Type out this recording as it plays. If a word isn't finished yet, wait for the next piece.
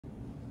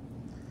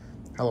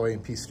Hello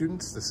A&P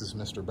students, this is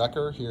Mr.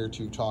 Becker here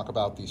to talk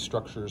about the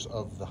structures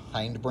of the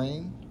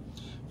hindbrain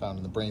found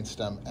in the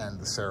brainstem and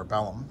the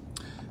cerebellum.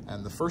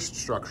 And the first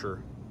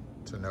structure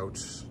to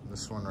note,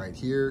 this one right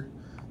here,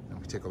 and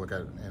we take a look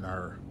at it in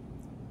our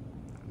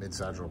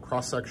mid-sagittal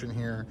cross-section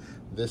here,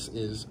 this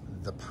is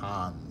the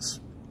pons.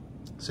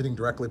 Sitting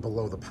directly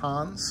below the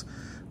pons,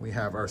 we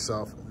have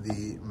ourselves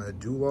the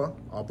medulla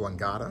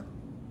oblongata,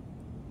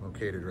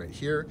 located right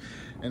here.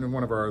 And in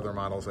one of our other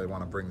models, I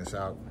want to bring this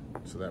out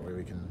so that way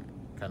we can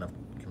kind of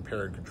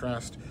compare and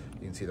contrast.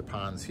 You can see the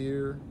pons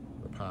here,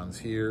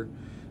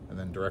 and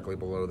then directly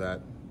below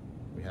that,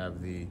 we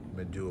have the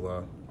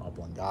medulla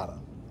oblongata.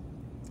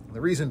 And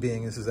the reason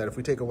being is that if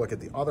we take a look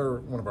at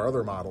one of our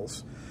other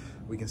models,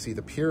 we can see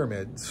the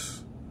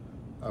pyramids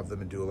of the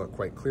medulla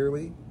quite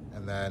clearly,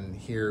 and then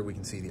here we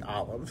can see the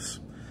olives.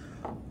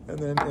 And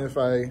then if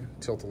I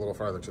tilt a little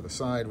farther to the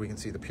side, we can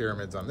see the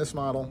pyramids on this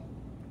model,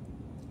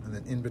 and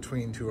then in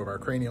between two of our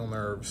cranial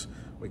nerves,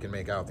 we can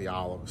make out the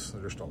olives.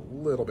 They're just a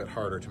little bit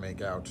harder to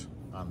make out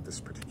on this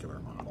particular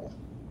model.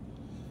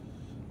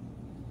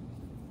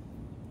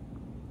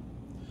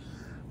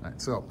 All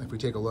right, so if we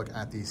take a look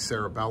at the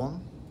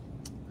cerebellum,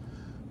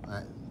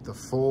 the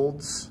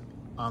folds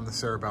on the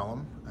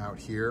cerebellum out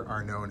here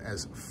are known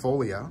as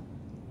folia.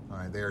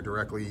 They are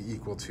directly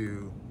equal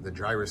to the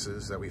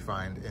gyruses that we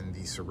find in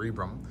the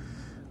cerebrum.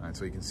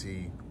 So you can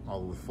see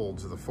all the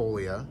folds of the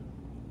folia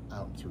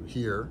out through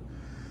here.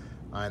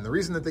 And the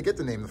reason that they get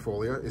the name the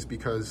folia is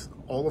because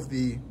all of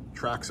the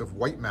tracts of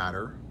white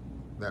matter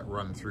that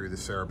run through the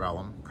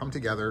cerebellum come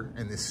together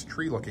in this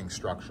tree-looking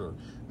structure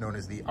known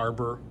as the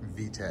arbor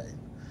vitae.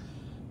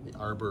 The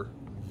arbor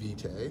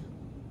vitae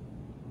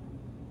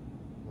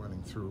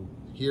running through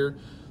here.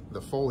 The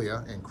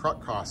folia in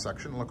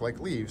cross-section look like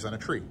leaves on a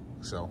tree,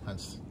 so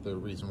hence the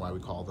reason why we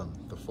call them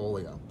the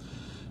folia.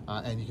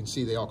 And you can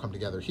see they all come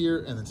together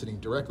here, and then sitting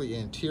directly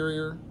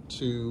anterior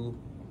to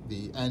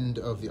the end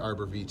of the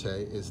arbor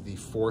vitae is the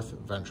fourth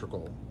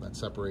ventricle that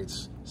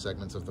separates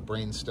segments of the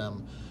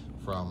brainstem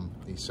from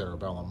the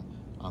cerebellum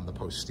on the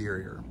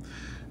posterior.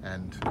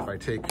 And if I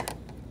take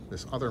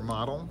this other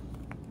model,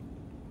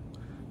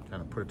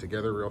 kind of put it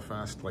together real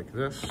fast like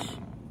this,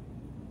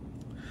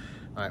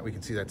 we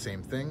can see that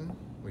same thing.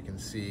 We can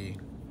see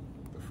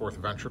the fourth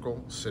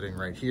ventricle sitting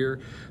right here.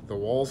 The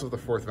walls of the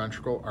fourth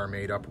ventricle are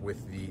made up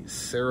with the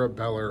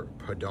cerebellar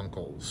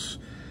peduncles.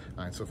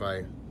 All right, so if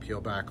I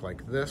peel back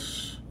like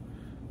this,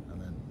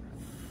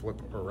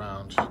 flip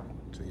around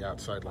to the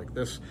outside like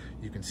this,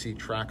 you can see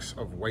tracts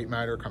of white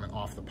matter coming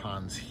off the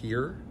pons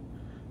here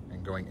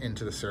and going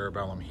into the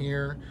cerebellum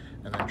here,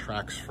 and then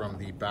tracts from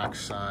the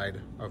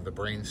backside of the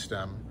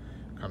brainstem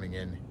coming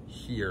in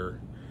here.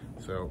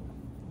 So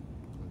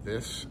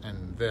this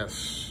and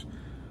this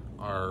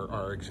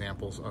are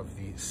examples of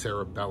the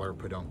cerebellar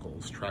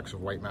peduncles, tracts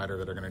of white matter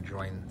that are going to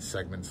join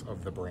segments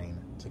of the brain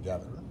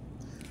together.